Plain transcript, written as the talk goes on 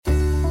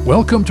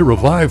Welcome to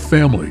Revive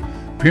Family,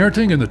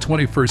 Parenting in the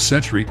 21st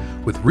Century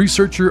with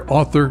researcher,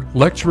 author,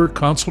 lecturer,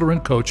 counselor,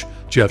 and coach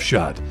Jeff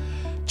Schott.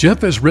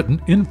 Jeff has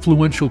written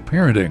Influential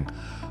Parenting,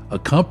 a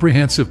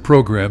comprehensive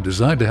program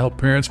designed to help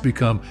parents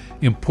become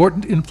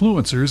important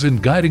influencers in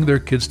guiding their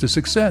kids to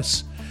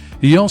success.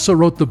 He also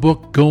wrote the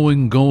book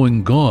Going,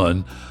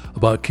 Gone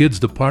about kids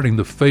departing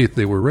the faith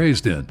they were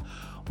raised in.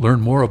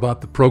 Learn more about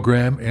the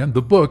program and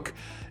the book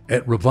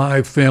at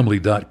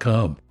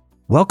revivefamily.com.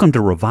 Welcome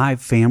to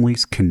Revive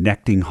Families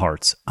Connecting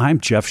Hearts. I'm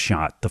Jeff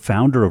Schott, the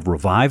founder of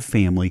Revive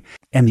Family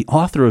and the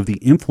author of the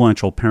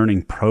Influential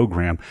Parenting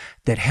program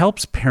that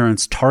helps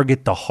parents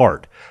target the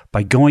heart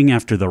by going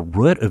after the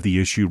root of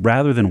the issue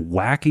rather than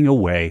whacking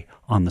away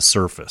on the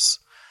surface.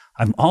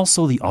 I'm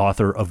also the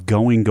author of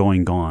Going,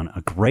 Gone,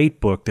 a great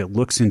book that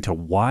looks into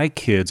why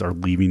kids are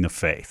leaving the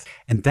faith.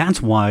 And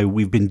that's why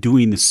we've been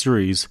doing this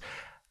series,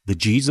 The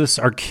Jesus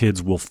Our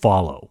Kids Will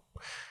Follow.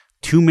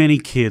 Too many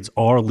kids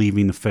are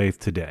leaving the faith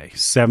today.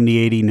 70,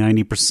 80,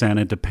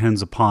 90%. It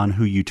depends upon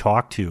who you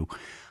talk to.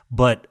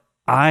 But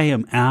I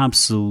am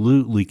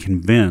absolutely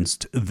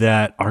convinced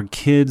that our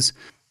kids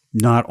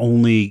not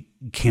only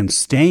can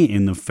stay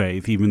in the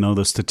faith, even though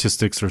the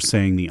statistics are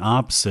saying the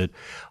opposite,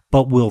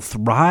 but will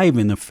thrive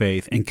in the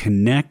faith and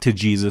connect to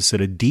Jesus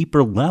at a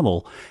deeper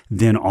level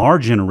than our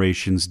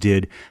generations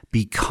did,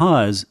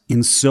 because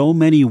in so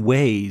many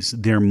ways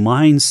their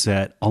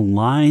mindset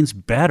aligns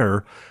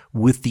better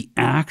with the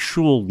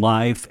actual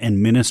life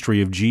and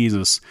ministry of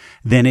Jesus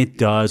than it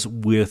does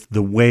with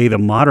the way the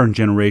modern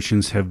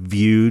generations have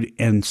viewed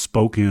and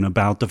spoken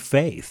about the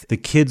faith. The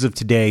kids of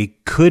today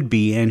could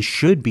be and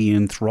should be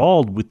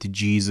enthralled with the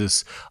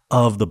Jesus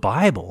of the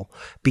Bible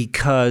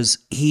because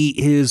he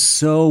is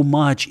so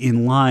much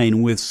in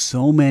line with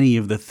so many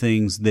of the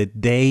things that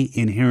they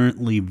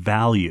inherently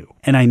value.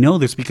 And I know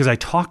this because I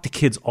talk to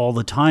kids all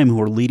the time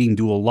who are leading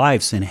dual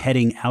lives and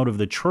heading out of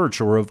the church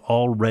or have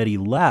already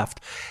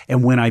left.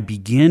 And when I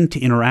begin to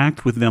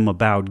interact with them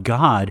about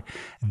God,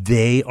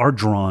 they are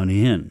drawn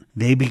in.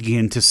 They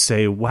begin to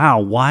say, wow,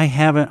 why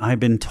haven't I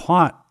been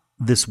taught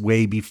this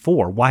way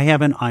before? Why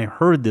haven't I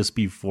heard this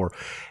before?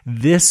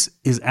 This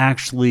is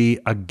actually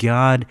a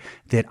God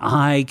that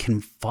I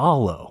can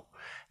follow.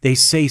 They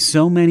say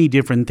so many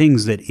different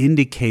things that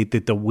indicate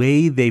that the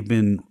way they've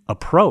been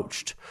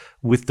approached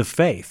with the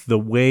faith, the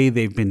way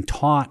they've been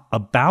taught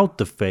about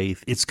the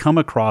faith, it's come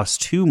across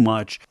too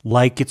much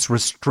like it's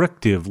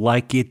restrictive,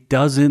 like it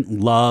doesn't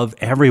love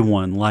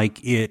everyone,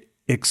 like it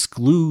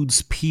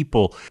excludes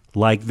people,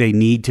 like they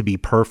need to be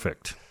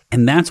perfect.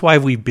 And that's why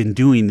we've been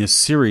doing this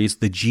series,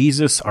 The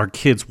Jesus Our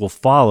Kids Will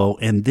Follow,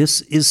 and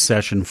this is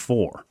session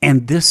 4.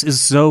 And this is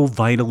so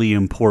vitally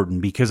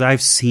important because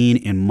I've seen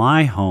in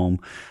my home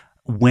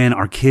when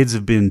our kids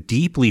have been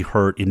deeply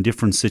hurt in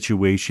different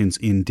situations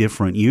in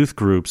different youth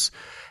groups,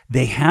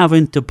 they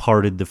haven't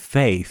departed the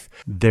faith.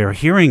 They're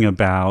hearing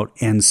about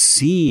and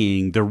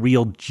seeing the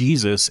real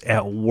Jesus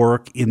at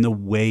work in the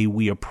way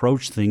we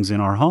approach things in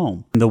our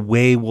home, the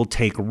way we'll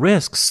take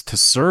risks to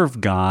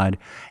serve God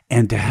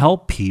and to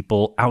help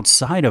people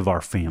outside of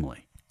our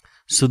family.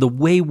 So the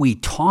way we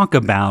talk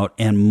about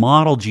and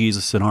model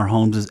Jesus in our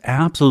homes is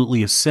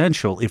absolutely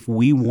essential if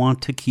we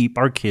want to keep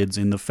our kids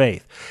in the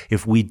faith.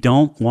 If we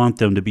don't want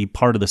them to be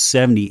part of the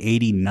 70,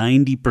 80,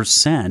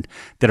 90%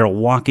 that are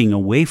walking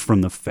away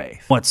from the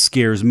faith. What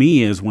scares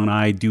me is when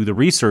I do the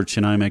research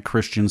and I'm at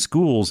Christian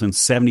schools and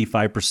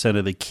 75%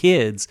 of the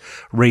kids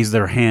raise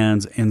their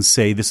hands and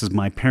say, this is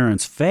my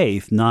parents'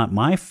 faith, not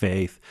my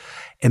faith.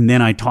 And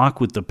then I talk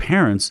with the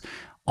parents.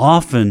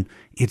 Often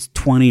it's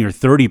 20 or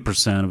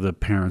 30% of the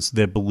parents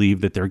that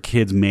believe that their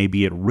kids may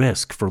be at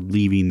risk for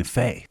leaving the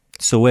faith.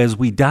 So as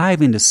we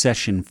dive into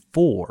session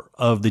 4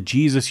 of the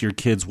Jesus Your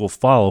Kids Will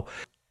Follow,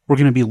 we're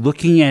going to be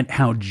looking at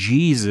how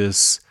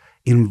Jesus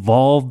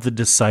involved the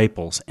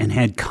disciples and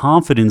had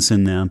confidence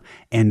in them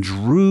and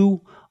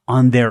drew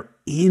on their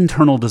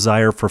internal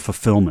desire for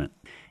fulfillment.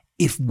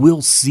 If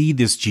we'll see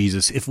this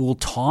Jesus, if we'll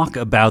talk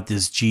about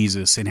this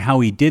Jesus and how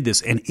he did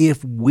this, and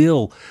if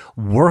we'll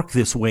work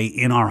this way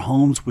in our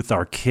homes with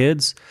our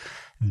kids,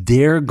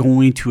 they're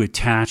going to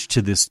attach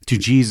to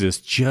Jesus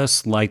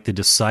just like the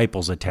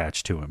disciples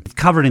attached to him. We've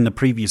covered in the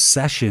previous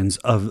sessions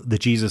of the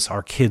Jesus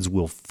Our Kids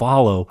Will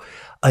Follow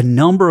a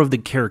number of the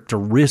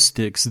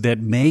characteristics that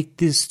make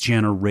this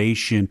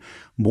generation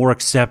more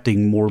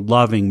accepting, more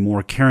loving,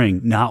 more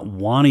caring, not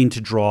wanting to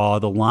draw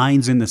the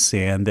lines in the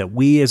sand that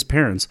we as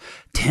parents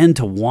tend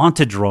to want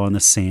to draw in the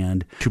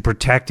sand to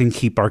protect and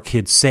keep our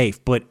kids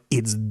safe. But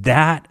it's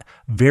that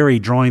very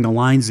drawing the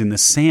lines in the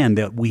sand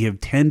that we have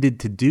tended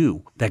to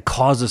do that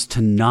cause us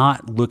to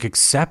not look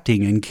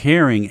accepting and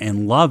caring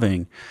and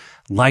loving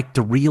like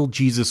the real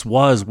Jesus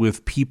was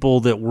with people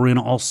that were in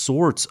all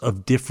sorts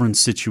of different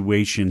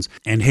situations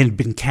and had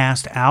been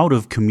cast out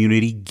of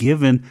community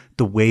given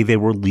the way they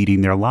were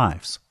leading their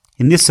lives.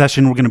 In this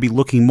session, we're going to be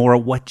looking more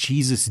at what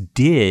Jesus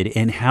did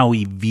and how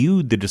he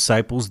viewed the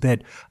disciples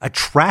that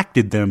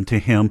attracted them to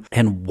him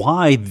and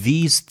why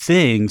these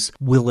things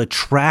will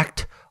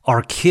attract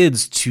our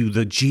kids to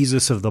the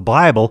Jesus of the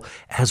Bible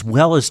as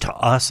well as to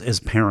us as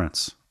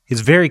parents. It's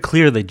very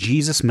clear that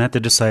Jesus met the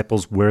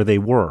disciples where they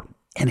were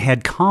and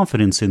had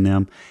confidence in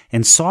them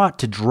and sought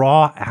to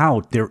draw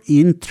out their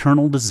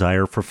internal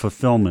desire for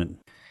fulfillment.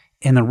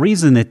 And the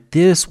reason that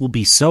this will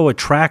be so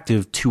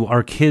attractive to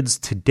our kids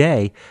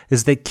today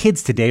is that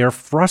kids today are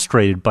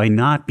frustrated by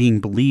not being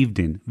believed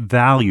in,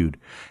 valued.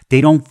 They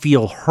don't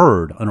feel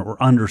heard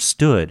or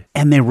understood.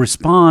 And they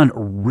respond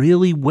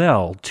really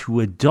well to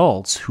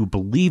adults who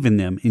believe in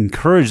them,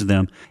 encourage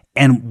them,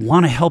 and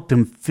want to help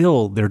them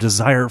fill their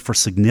desire for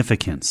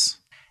significance.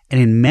 And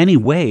in many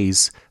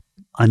ways,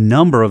 a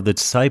number of the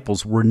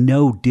disciples were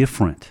no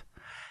different.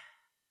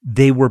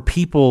 They were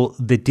people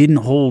that didn't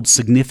hold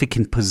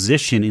significant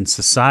position in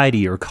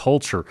society or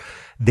culture.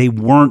 They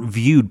weren't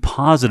viewed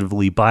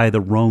positively by the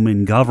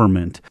Roman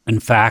government. In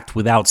fact,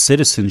 without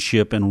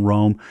citizenship in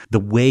Rome, the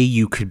way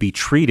you could be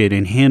treated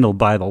and handled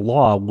by the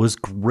law was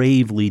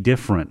gravely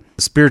different.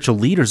 The spiritual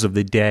leaders of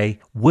the day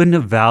wouldn't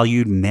have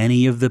valued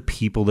many of the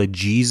people that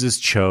Jesus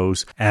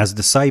chose as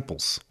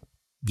disciples.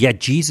 Yet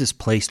Jesus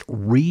placed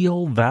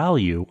real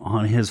value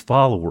on his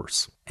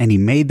followers, and he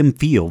made them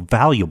feel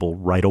valuable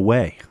right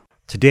away.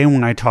 Today,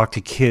 when I talk to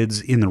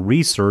kids in the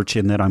research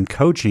and that I'm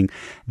coaching,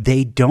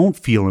 they don't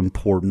feel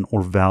important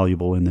or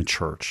valuable in the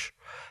church.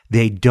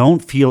 They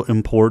don't feel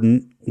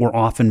important or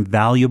often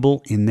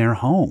valuable in their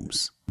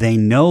homes. They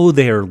know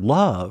they're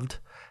loved.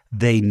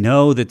 They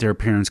know that their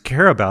parents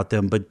care about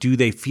them, but do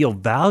they feel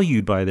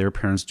valued by their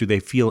parents? Do they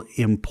feel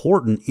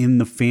important in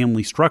the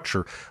family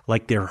structure,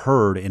 like they're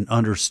heard and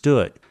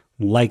understood,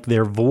 like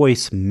their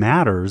voice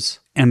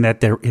matters, and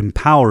that they're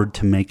empowered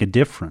to make a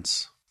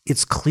difference?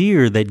 It's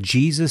clear that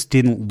Jesus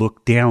didn't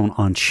look down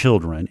on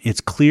children. It's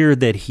clear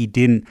that he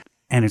didn't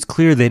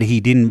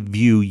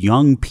view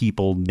young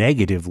people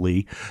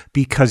negatively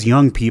because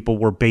young people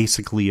were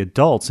basically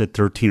adults at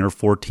 13 or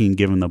 14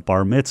 given the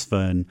bar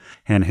mitzvah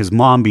and his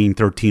mom being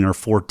 13 or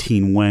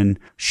 14 when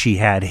she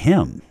had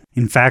him.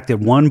 In fact,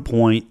 at one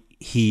point,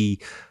 he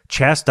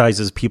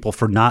chastises people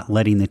for not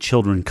letting the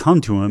children come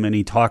to him, and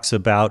he talks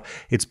about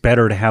it's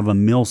better to have a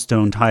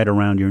millstone tied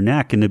around your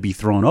neck and to be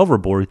thrown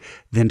overboard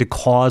than to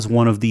cause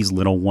one of these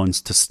little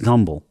ones to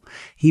stumble.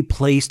 He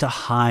placed a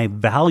high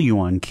value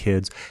on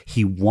kids.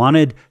 He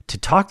wanted to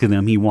talk to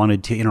them. He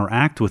wanted to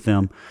interact with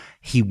them.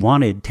 He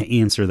wanted to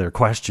answer their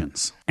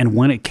questions. And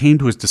when it came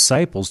to his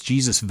disciples,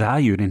 Jesus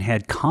valued and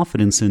had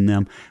confidence in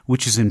them,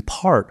 which is in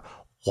part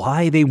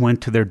why they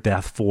went to their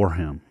death for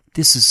him.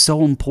 This is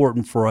so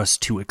important for us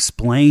to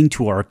explain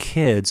to our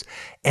kids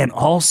and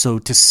also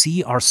to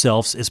see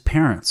ourselves as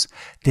parents,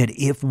 that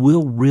if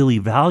we'll really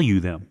value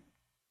them,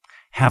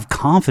 have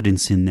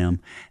confidence in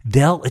them,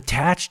 they'll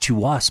attach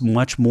to us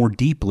much more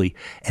deeply,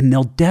 and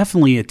they'll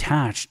definitely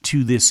attach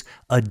to this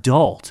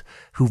adult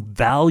who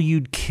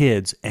valued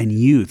kids and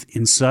youth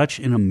in such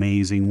an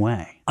amazing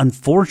way.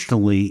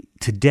 Unfortunately,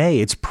 today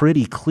it's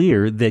pretty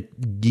clear that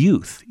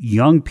youth,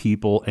 young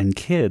people, and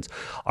kids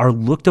are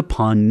looked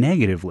upon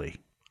negatively.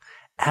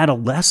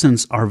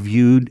 Adolescents are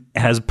viewed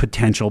as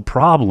potential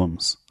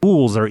problems.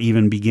 Schools are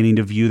even beginning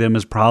to view them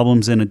as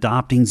problems and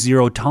adopting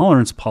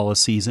zero-tolerance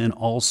policies and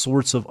all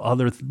sorts of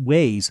other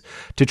ways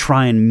to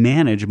try and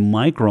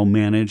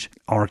micromanage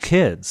our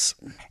kids.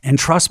 And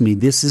trust me,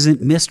 this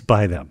isn't missed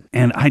by them.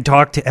 And I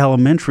talk to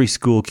elementary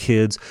school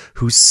kids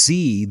who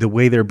see the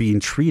way they're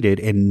being treated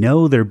and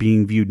know they're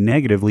being viewed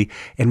negatively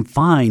and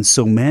find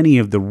so many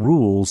of the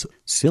rules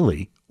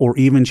silly or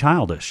even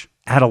childish.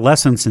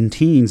 Adolescents and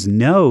teens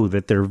know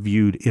that they're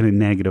viewed in a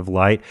negative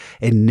light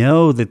and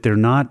know that they're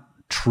not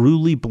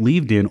truly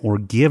believed in or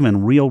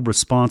given real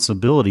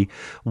responsibility,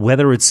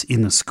 whether it's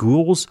in the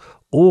schools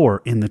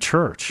or in the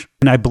church.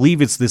 And I believe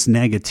it's this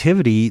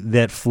negativity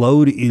that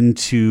flowed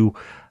into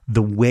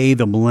the way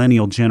the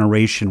millennial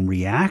generation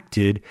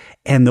reacted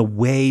and the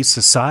way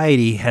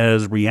society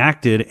has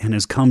reacted and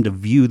has come to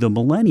view the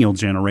millennial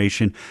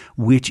generation,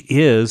 which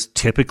is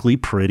typically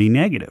pretty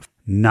negative.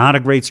 Not a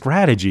great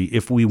strategy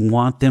if we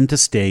want them to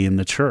stay in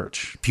the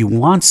church. If you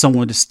want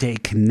someone to stay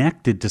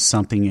connected to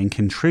something and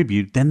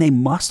contribute, then they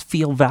must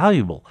feel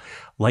valuable,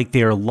 like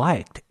they are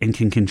liked and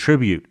can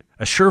contribute.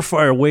 A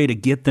surefire way to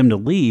get them to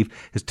leave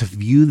is to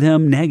view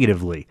them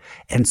negatively.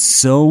 And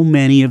so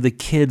many of the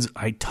kids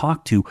I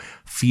talk to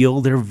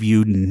feel they're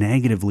viewed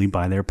negatively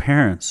by their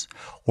parents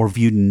or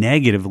viewed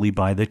negatively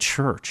by the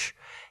church.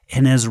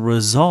 And as a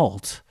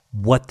result,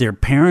 what their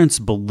parents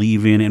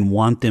believe in and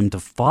want them to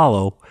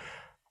follow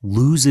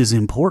loses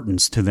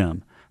importance to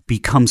them,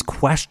 becomes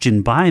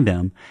questioned by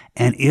them,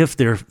 and if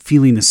they're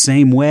feeling the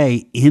same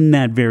way in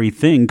that very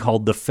thing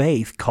called the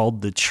faith,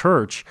 called the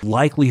church,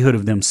 likelihood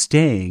of them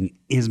staying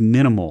is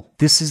minimal.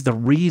 This is the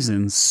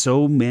reason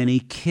so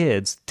many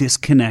kids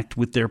disconnect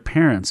with their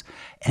parents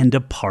and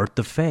depart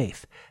the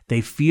faith.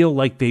 They feel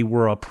like they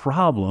were a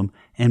problem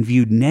and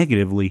viewed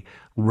negatively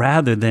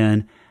rather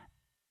than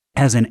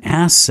as an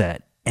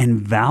asset and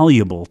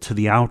valuable to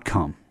the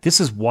outcome. This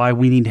is why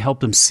we need to help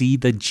them see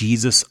the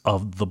Jesus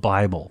of the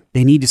Bible.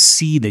 They need to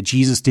see that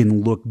Jesus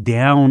didn't look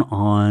down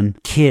on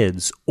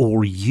kids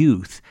or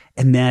youth,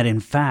 and that in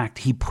fact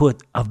he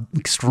put an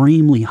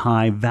extremely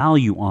high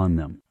value on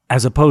them.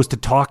 as opposed to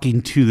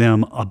talking to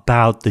them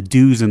about the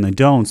do's and the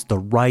don'ts, the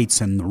rights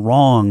and the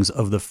wrongs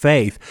of the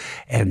faith,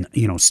 and,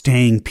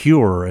 staying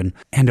pure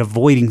and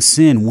avoiding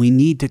sin. We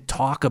need to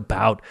talk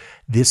about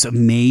this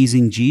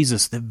amazing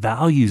Jesus that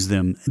values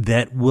them,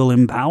 that will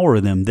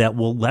empower them, that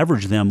will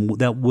leverage them,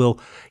 that will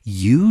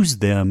use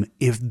them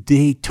if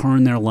they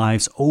turn their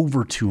lives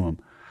over to him.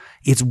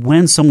 It's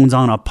when someone's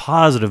on a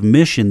positive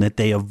mission that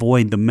they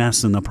avoid the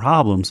mess and the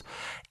problems.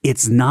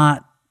 It's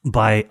not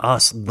by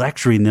us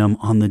lecturing them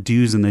on the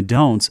do's and the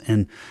don'ts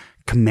and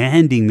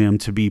commanding them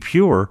to be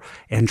pure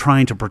and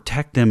trying to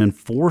protect them and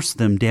force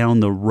them down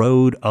the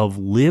road of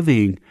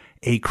living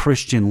a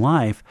Christian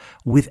life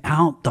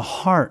without the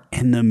heart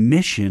and the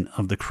mission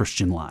of the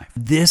Christian life.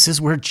 This is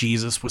where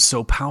Jesus was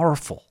so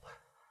powerful.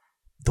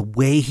 The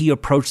way he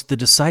approached the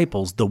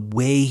disciples, the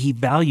way he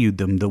valued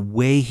them, the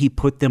way he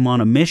put them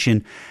on a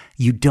mission,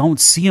 you don't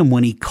see him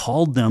when he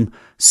called them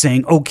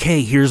saying,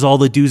 okay, here's all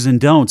the do's and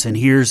don'ts, and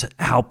here's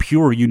how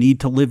pure you need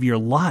to live your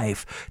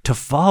life to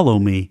follow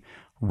me.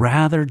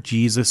 Rather,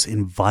 Jesus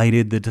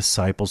invited the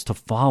disciples to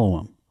follow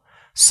him.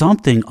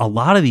 Something a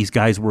lot of these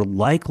guys were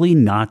likely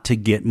not to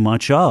get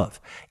much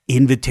of.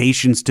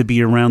 Invitations to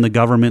be around the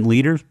government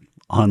leaders?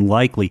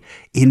 Unlikely.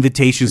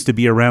 Invitations to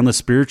be around the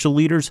spiritual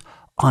leaders?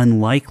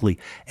 Unlikely.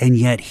 And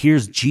yet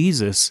here's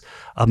Jesus,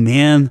 a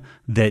man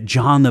that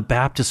John the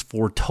Baptist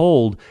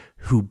foretold,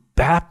 who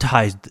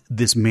baptized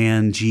this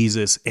man,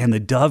 Jesus, and the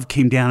dove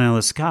came down out of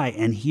the sky.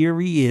 And here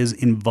he is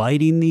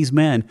inviting these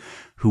men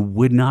who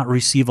would not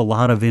receive a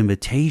lot of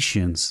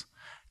invitations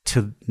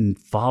to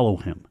follow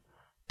him,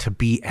 to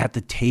be at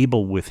the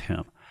table with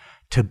him,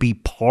 to be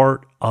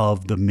part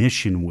of the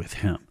mission with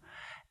him.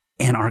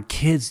 And our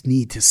kids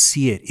need to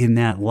see it in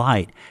that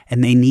light,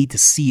 and they need to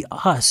see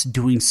us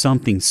doing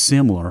something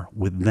similar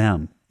with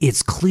them.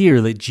 It's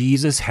clear that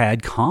Jesus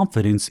had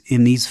confidence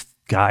in these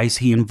guys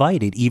he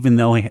invited, even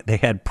though they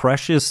had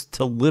precious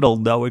to little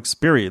no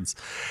experience,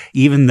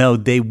 even though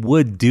they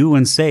would do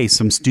and say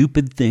some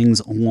stupid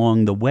things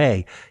along the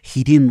way.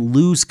 He didn't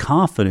lose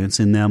confidence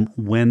in them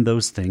when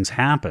those things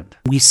happened.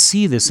 We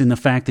see this in the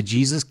fact that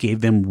Jesus gave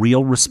them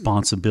real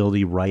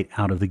responsibility right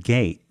out of the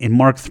gate. In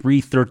Mark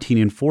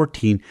 3:13 and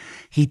 14,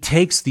 he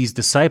takes these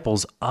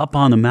disciples up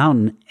on the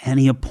mountain and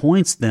he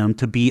appoints them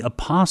to be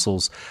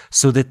apostles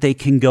so that they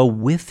can go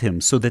with him,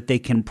 so that they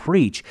can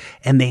preach,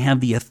 and they have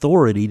the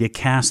authority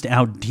to cast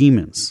out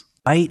demons.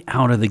 Right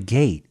out of the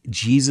gate,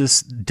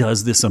 Jesus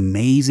does this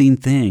amazing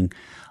thing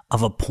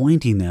of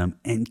appointing them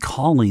and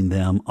calling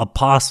them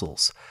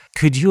apostles.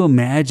 Could you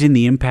imagine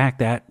the impact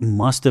that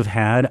must have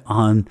had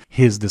on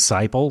his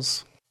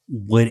disciples?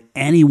 Would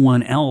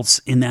anyone else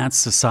in that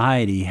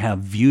society have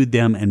viewed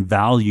them and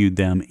valued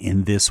them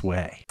in this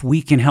way? If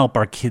we can help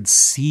our kids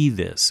see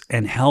this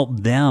and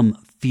help them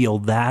feel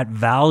that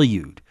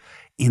valued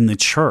in the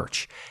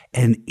church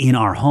and in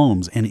our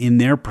homes and in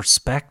their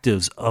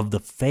perspectives of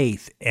the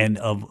faith and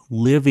of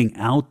living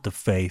out the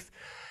faith,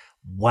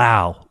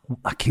 wow,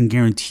 I can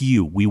guarantee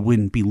you we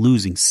wouldn't be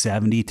losing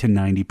 70 to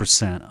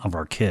 90% of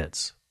our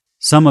kids.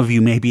 Some of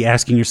you may be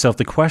asking yourself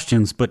the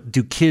questions, but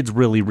do kids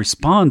really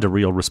respond to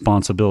real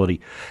responsibility?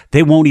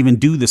 They won't even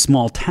do the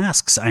small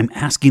tasks I'm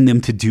asking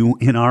them to do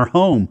in our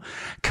home.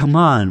 Come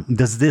on,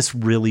 does this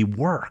really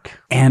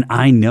work? And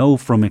I know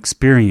from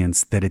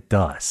experience that it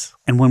does.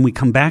 And when we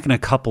come back in a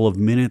couple of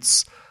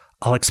minutes,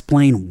 I'll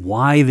explain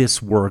why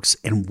this works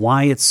and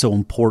why it's so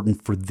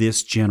important for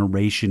this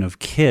generation of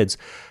kids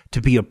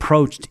to be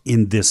approached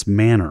in this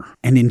manner.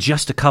 And in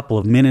just a couple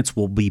of minutes,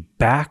 we'll be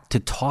back to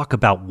talk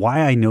about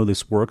why I know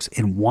this works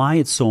and why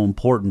it's so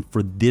important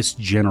for this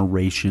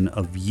generation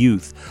of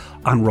youth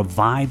on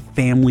Revive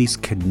Families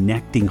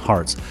Connecting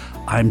Hearts.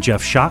 I'm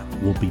Jeff Schott.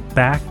 We'll be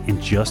back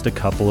in just a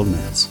couple of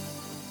minutes.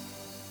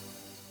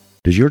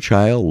 Does your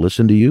child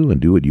listen to you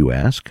and do what you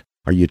ask?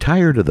 Are you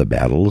tired of the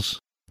battles?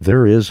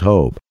 There is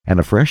hope and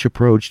a fresh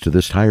approach to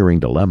this tiring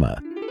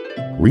dilemma.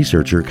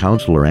 Researcher,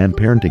 counselor, and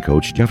parenting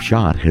coach Jeff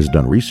Schott has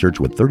done research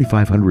with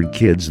 3,500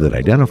 kids that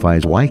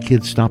identifies why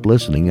kids stop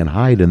listening and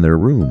hide in their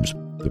rooms.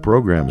 The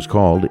program is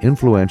called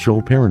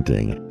Influential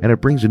Parenting, and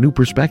it brings a new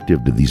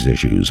perspective to these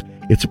issues.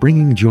 It's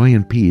bringing joy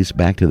and peace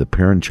back to the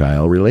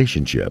parent-child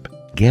relationship.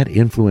 Get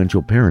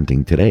Influential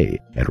Parenting today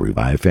at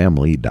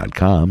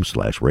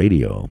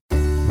revivefamily.com/radio.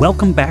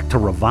 Welcome back to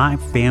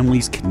Revive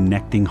Families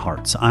Connecting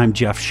Hearts. I'm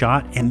Jeff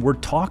Schott, and we're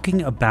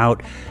talking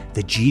about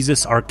the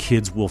Jesus our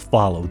kids will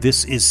follow.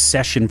 This is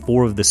session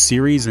 4 of the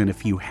series, and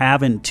if you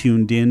haven't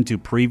tuned in to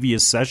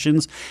previous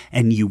sessions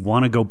and you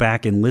want to go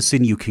back and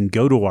listen, you can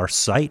go to our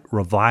site,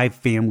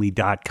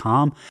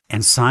 revivefamily.com,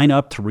 and sign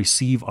up to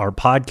receive our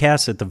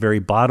podcast at the very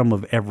bottom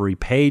of every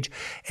page,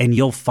 and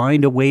you'll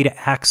find a way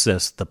to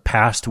access the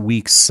past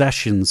week's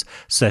sessions,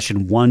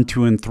 session 1,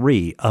 2, and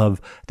 3 of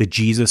the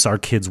Jesus our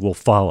kids will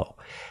follow.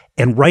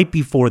 And right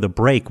before the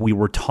break, we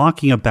were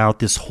talking about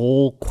this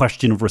whole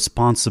question of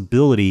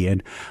responsibility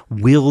and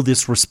will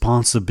this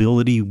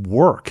responsibility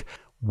work?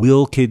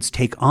 Will kids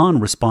take on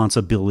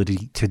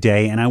responsibility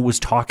today? And I was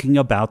talking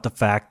about the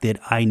fact that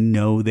I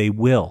know they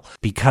will,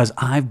 because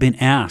I've been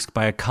asked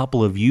by a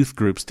couple of youth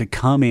groups to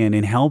come in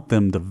and help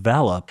them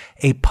develop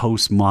a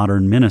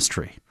postmodern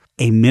ministry.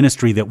 A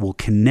ministry that will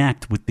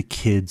connect with the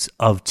kids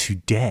of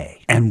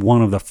today. And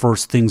one of the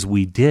first things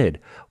we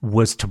did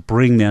was to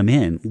bring them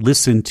in,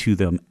 listen to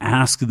them,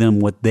 ask them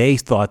what they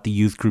thought the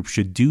youth group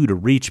should do to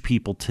reach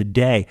people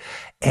today.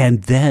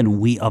 And then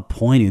we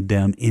appointed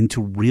them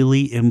into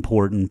really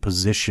important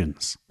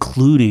positions,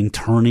 including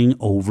turning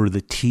over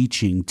the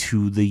teaching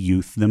to the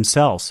youth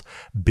themselves,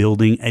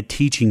 building a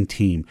teaching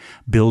team,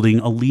 building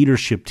a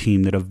leadership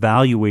team that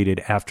evaluated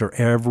after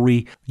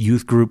every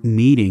youth group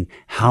meeting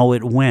how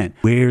it went,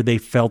 where they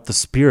felt the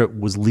Spirit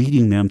was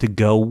leading them to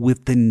go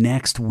with the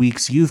next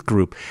week's youth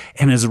group.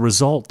 And as a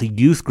result, the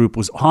youth group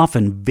was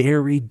often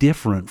very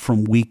different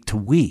from week to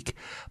week.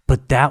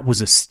 But that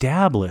was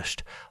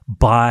established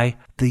by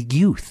the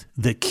youth.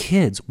 The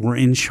kids were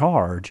in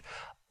charge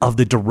of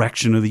the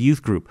direction of the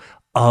youth group,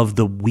 of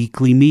the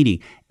weekly meeting,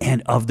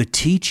 and of the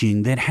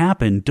teaching that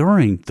happened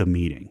during the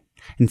meeting.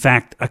 In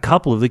fact, a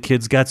couple of the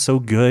kids got so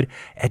good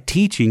at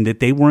teaching that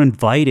they were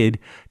invited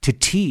to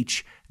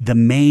teach the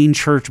main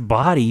church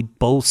body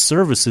both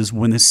services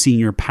when the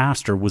senior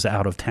pastor was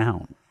out of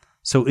town.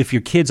 So if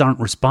your kids aren't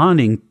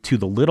responding to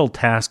the little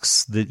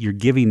tasks that you're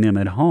giving them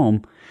at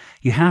home,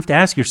 you have to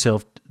ask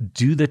yourself,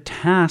 do the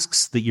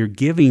tasks that you're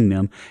giving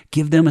them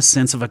give them a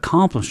sense of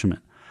accomplishment,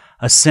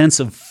 a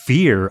sense of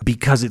fear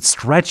because it's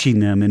stretching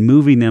them and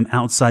moving them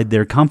outside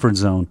their comfort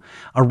zone,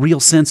 a real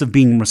sense of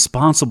being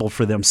responsible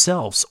for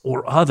themselves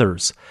or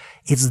others?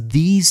 It's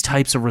these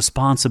types of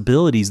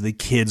responsibilities that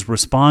kids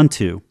respond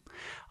to.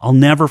 I'll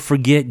never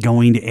forget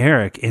going to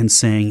Eric and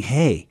saying,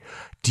 hey,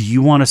 do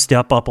you want to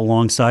step up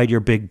alongside your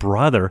big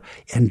brother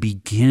and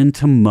begin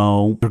to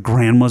mow your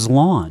grandma's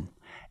lawn?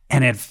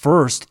 And at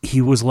first,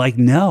 he was like,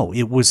 no,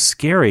 it was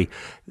scary.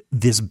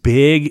 This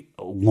big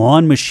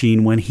lawn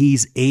machine, when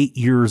he's 8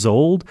 years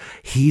old,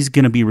 he's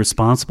going to be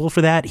responsible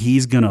for that.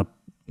 He's going to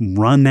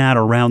run that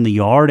around the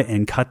yard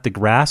and cut the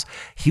grass.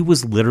 He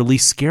was literally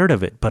scared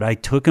of it, but I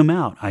took him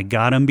out. I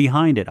got him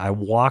behind it. I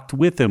walked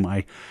with him.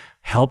 I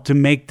helped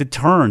him make the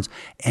turns.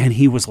 And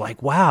he was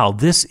like, wow,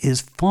 this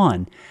is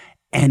fun.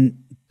 And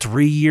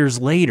 3 years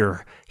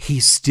later,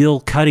 he's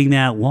still cutting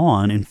that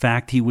lawn. In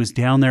fact, he was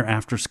down there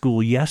after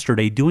school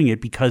yesterday doing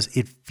it because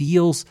it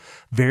feels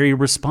very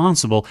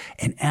responsible.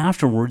 And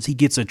afterwards, he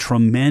gets a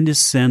tremendous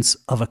sense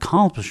of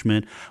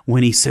accomplishment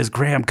when he says,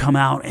 Graham, come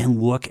out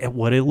and look at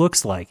what it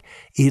looks like.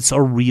 It's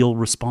a real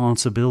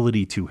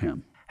responsibility to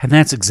him. And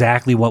that's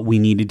exactly what we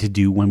needed to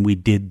do when we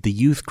did the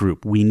youth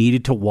group. We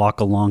needed to walk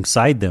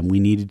alongside them. We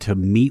needed to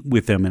meet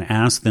with them and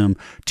ask them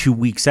 2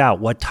 weeks out,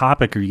 what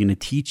topic are you going to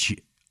teach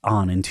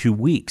on in 2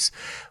 weeks?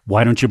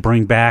 Why don't you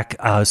bring back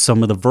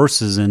some of the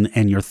verses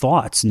and your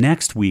thoughts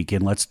next week,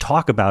 and let's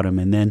talk about them,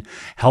 and then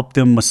help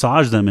them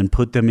massage them and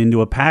put them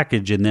into a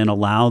package, and then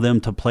allow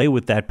them to play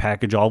with that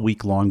package all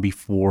week long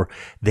before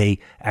they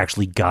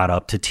actually got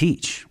up to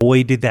teach.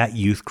 Boy, did that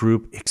youth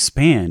group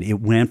expand. It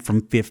went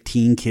from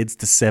 15 kids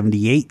to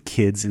 78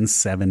 kids in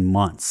 7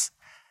 months.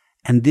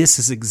 And this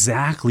is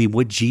exactly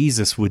what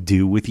Jesus would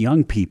do with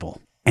young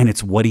people. And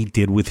it's what he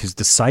did with his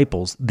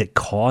disciples that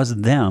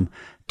caused them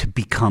to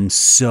become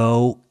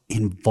so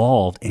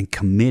involved and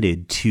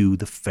committed to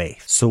the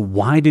faith. So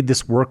why did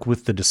this work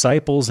with the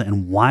disciples,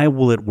 and why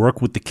will it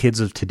work with the kids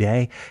of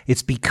today?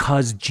 It's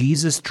because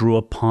Jesus drew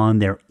upon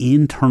their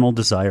internal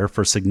desire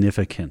for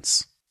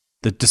significance.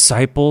 The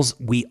disciples,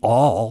 we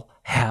all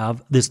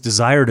have this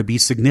desire to be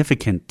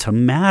significant, to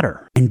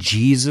matter. And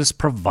Jesus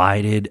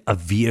provided a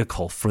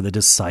vehicle for the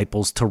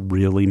disciples to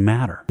really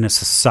matter in a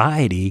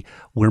society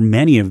where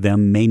many of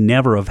them may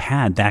never have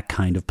had that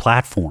kind of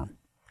platform.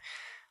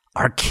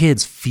 Our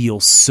kids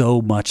feel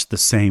so much the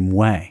same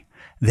way.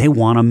 They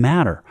want to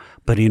matter.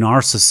 But in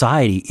our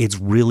society, it's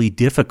really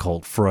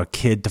difficult for a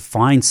kid to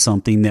find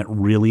something that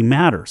really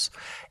matters,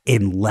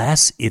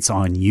 unless it's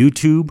on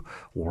YouTube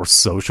or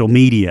social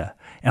media.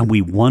 And we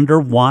wonder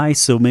why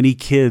so many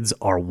kids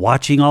are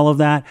watching all of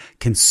that,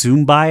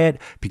 consumed by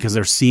it, because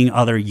they're seeing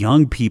other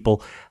young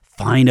people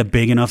find a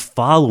big enough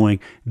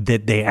following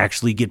that they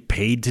actually get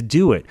paid to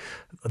do it.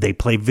 They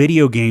play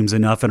video games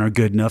enough and are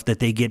good enough that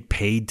they get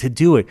paid to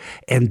do it.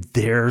 And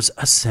there's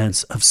a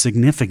sense of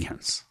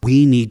significance.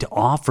 We need to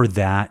offer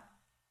that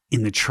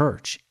in the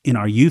church, in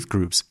our youth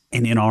groups,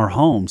 and in our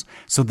homes,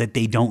 so that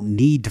they don't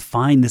need to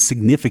find the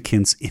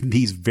significance in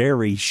these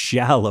very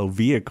shallow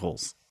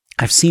vehicles.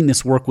 I've seen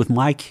this work with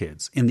my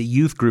kids in the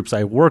youth groups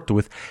I worked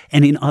with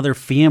and in other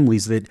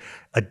families that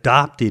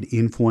adopted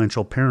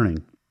influential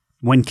parenting.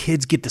 When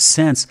kids get the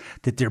sense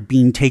that they're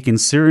being taken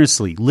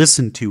seriously,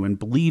 listened to, and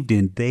believed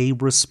in, they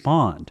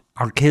respond.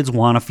 Our kids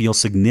want to feel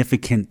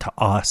significant to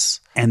us,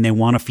 and they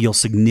want to feel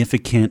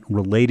significant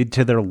related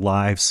to their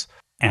lives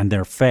and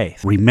their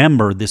faith.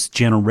 Remember, this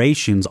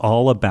generation's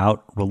all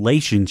about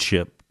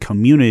relationship,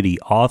 community,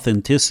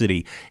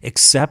 authenticity,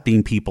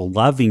 accepting people,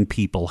 loving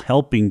people,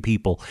 helping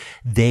people.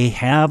 They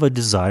have a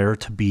desire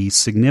to be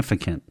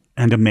significant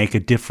and to make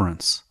a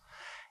difference.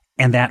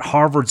 And that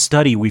Harvard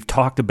study we've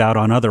talked about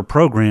on other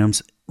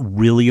programs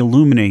really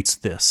illuminates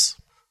this.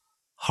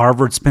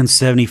 Harvard spent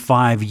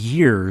 75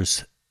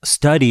 years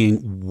studying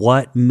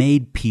what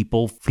made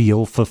people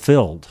feel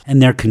fulfilled.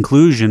 And their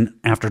conclusion,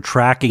 after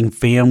tracking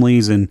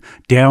families and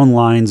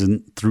downlines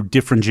and through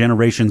different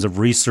generations of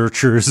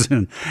researchers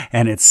and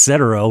et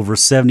cetera over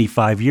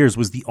 75 years,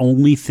 was the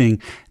only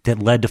thing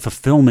that led to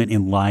fulfillment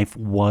in life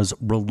was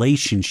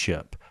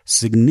relationship,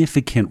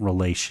 significant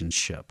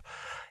relationship.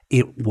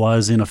 It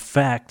was, in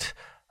effect,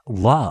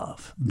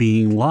 love,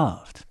 being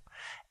loved.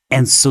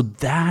 And so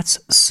that's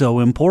so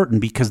important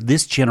because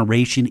this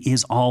generation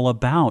is all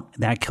about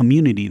that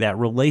community, that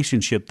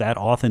relationship, that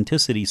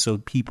authenticity, so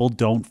people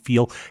don't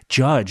feel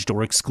judged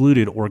or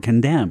excluded or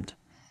condemned.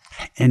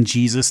 And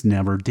Jesus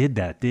never did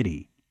that, did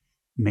he?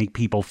 Make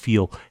people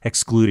feel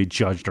excluded,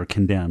 judged, or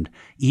condemned,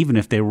 even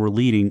if they were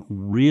leading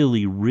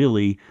really,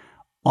 really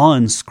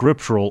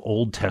unscriptural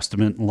Old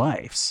Testament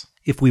lives.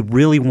 If we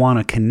really want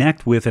to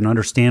connect with and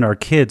understand our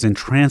kids and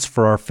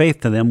transfer our faith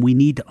to them, we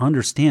need to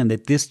understand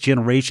that this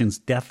generation's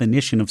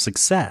definition of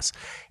success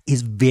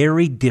is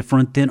very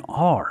different than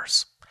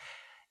ours.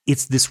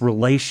 It's this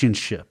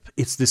relationship.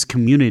 It's this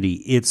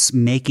community. It's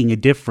making a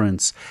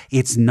difference.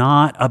 It's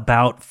not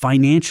about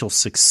financial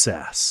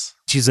success,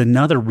 which is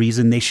another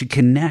reason they should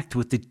connect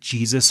with the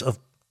Jesus of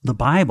the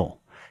Bible.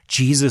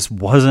 Jesus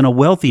wasn't a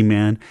wealthy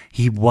man.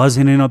 He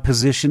wasn't in a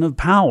position of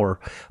power,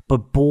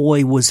 but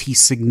boy, was he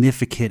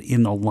significant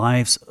in the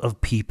lives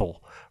of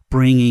people,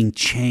 bringing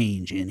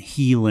change and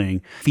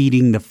healing,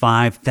 feeding the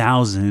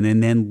 5,000,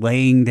 and then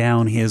laying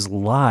down his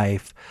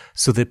life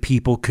so that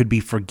people could be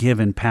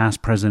forgiven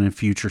past, present, and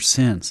future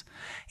sins.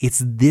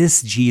 It's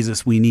this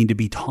Jesus we need to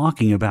be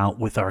talking about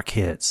with our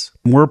kids.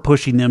 We're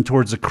pushing them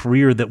towards a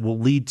career that will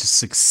lead to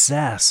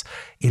success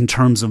in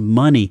terms of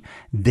money.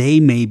 They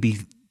may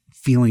be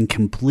feeling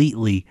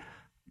completely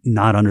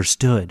not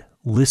understood,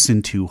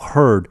 listened to,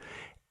 heard,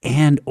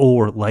 and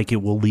or like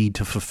it will lead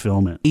to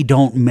fulfillment. We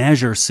don't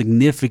measure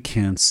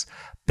significance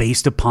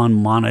based upon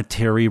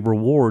monetary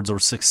rewards or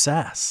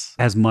success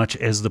as much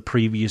as the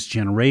previous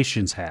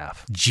generations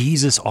have.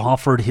 Jesus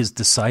offered his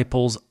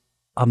disciples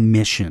a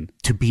mission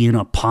to be an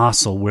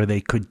apostle where they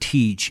could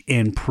teach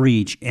and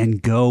preach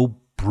and go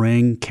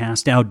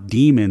cast out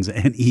demons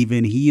and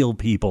even heal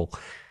people.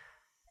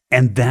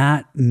 And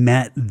that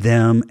met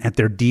them at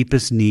their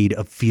deepest need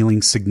of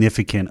feeling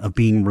significant, of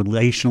being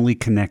relationally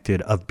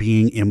connected, of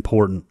being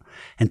important.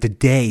 And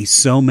today,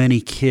 so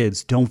many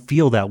kids don't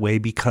feel that way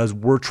because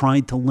we're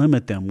trying to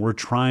limit them. We're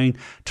trying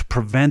to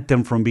prevent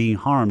them from being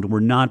harmed.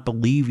 We're not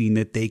believing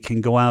that they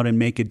can go out and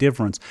make a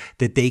difference,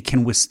 that they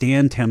can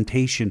withstand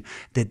temptation,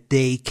 that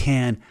they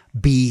can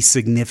be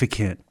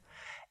significant.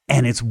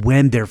 And it's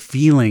when they're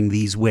feeling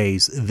these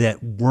ways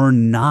that we're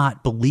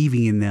not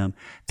believing in them,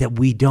 that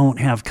we don't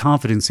have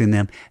confidence in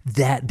them,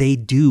 that they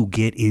do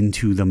get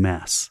into the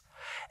mess.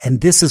 And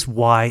this is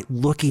why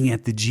looking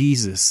at the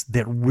Jesus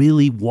that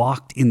really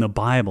walked in the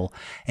Bible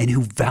and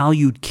who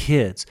valued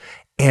kids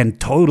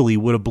and totally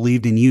would have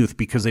believed in youth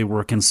because they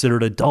were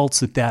considered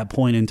adults at that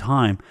point in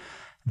time,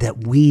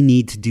 that we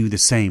need to do the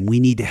same. We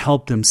need to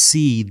help them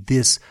see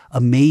this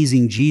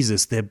amazing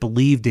Jesus that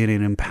believed in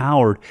and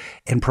empowered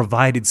and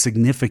provided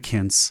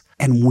significance.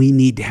 And we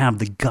need to have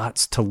the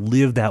guts to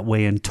live that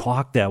way and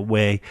talk that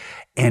way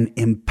and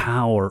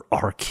empower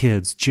our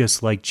kids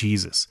just like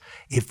Jesus.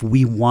 If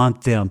we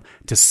want them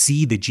to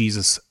see the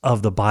Jesus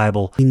of the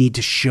Bible, we need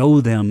to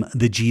show them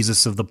the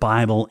Jesus of the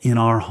Bible in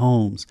our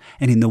homes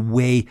and in the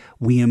way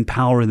we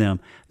empower them,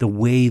 the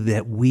way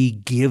that we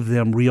give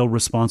them real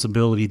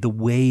responsibility, the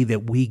way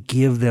that we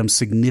give them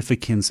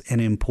significance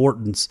and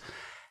importance.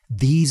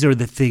 These are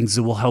the things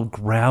that will help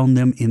ground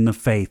them in the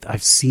faith.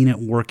 I've seen it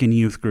work in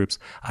youth groups.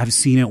 I've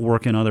seen it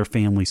work in other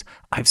families.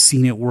 I've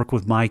seen it work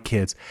with my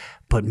kids.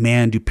 But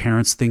man, do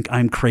parents think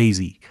I'm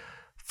crazy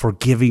for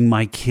giving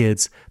my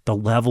kids the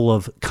level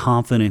of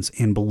confidence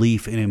and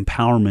belief and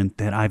empowerment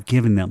that I've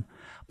given them.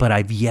 But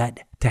I've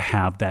yet to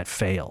have that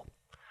fail.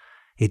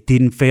 It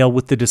didn't fail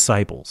with the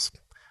disciples.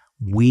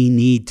 We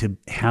need to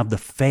have the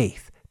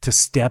faith to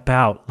step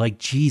out like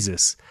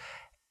Jesus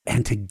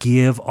and to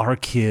give our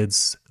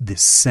kids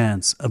this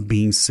sense of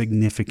being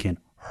significant,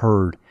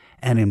 heard,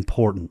 and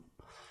important,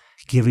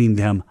 giving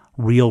them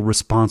real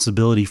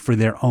responsibility for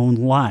their own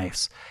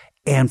lives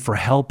and for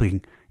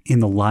helping in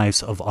the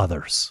lives of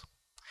others.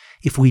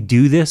 If we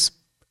do this,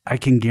 I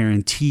can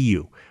guarantee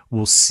you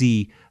we'll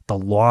see the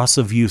loss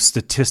of youth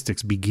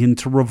statistics begin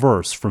to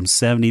reverse from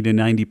 70 to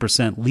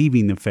 90%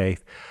 leaving the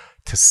faith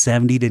to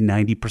 70 to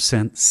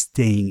 90%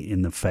 staying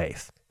in the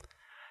faith.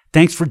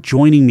 Thanks for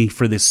joining me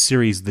for this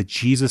series, The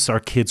Jesus Our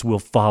Kids Will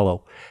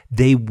Follow.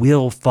 They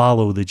will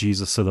follow the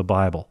Jesus of the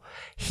Bible.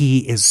 He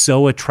is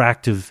so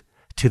attractive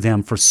to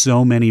them for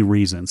so many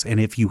reasons. And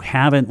if you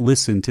haven't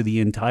listened to the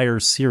entire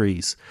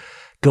series,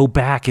 go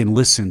back and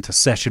listen to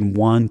session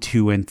 1,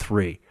 2, and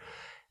 3.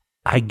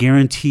 I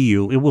guarantee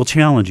you it will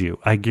challenge you.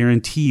 I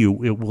guarantee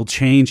you it will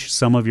change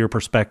some of your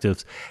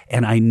perspectives.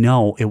 And I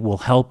know it will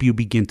help you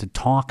begin to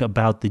talk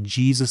about the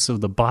Jesus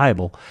of the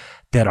Bible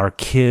that our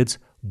kids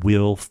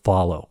will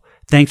follow.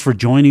 Thanks for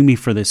joining me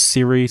for this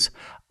series.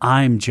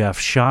 I'm Jeff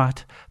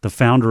Schott, the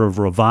founder of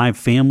Revive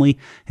Family.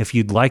 If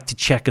you'd like to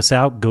check us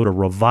out, go to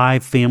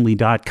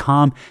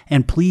revivefamily.com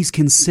and please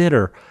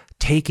consider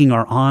taking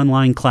our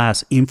online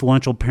class,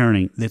 Influential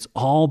Parenting, that's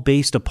all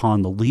based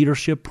upon the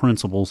leadership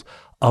principles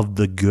of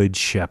the Good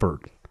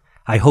Shepherd.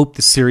 I hope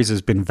this series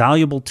has been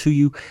valuable to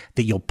you,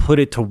 that you'll put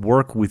it to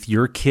work with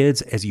your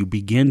kids as you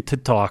begin to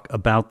talk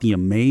about the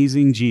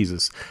amazing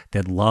Jesus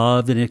that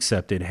loved and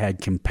accepted,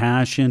 had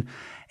compassion,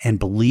 and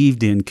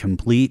believed in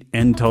complete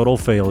and total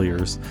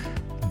failures.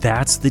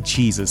 That's the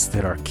Jesus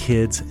that our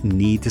kids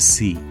need to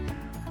see,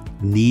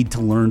 need to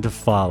learn to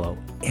follow,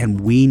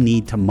 and we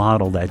need to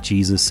model that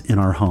Jesus in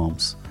our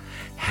homes.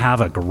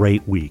 Have a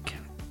great week.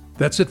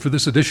 That's it for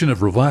this edition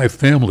of Revive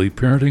Family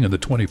Parenting in the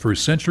 21st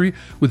Century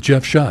with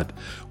Jeff Schott.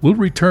 We'll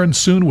return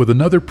soon with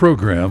another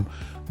program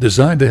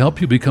designed to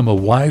help you become a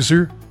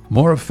wiser,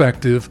 more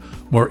effective,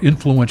 more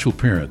influential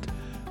parent.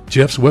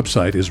 Jeff's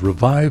website is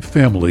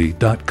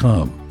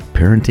revivefamily.com.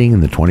 Parenting in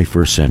the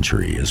 21st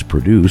Century is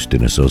produced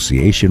in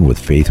association with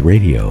Faith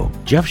Radio.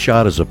 Jeff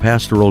Schott is a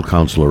pastoral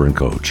counselor and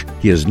coach.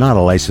 He is not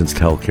a licensed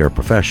healthcare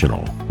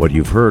professional. What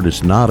you've heard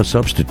is not a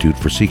substitute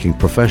for seeking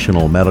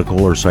professional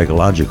medical or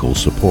psychological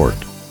support.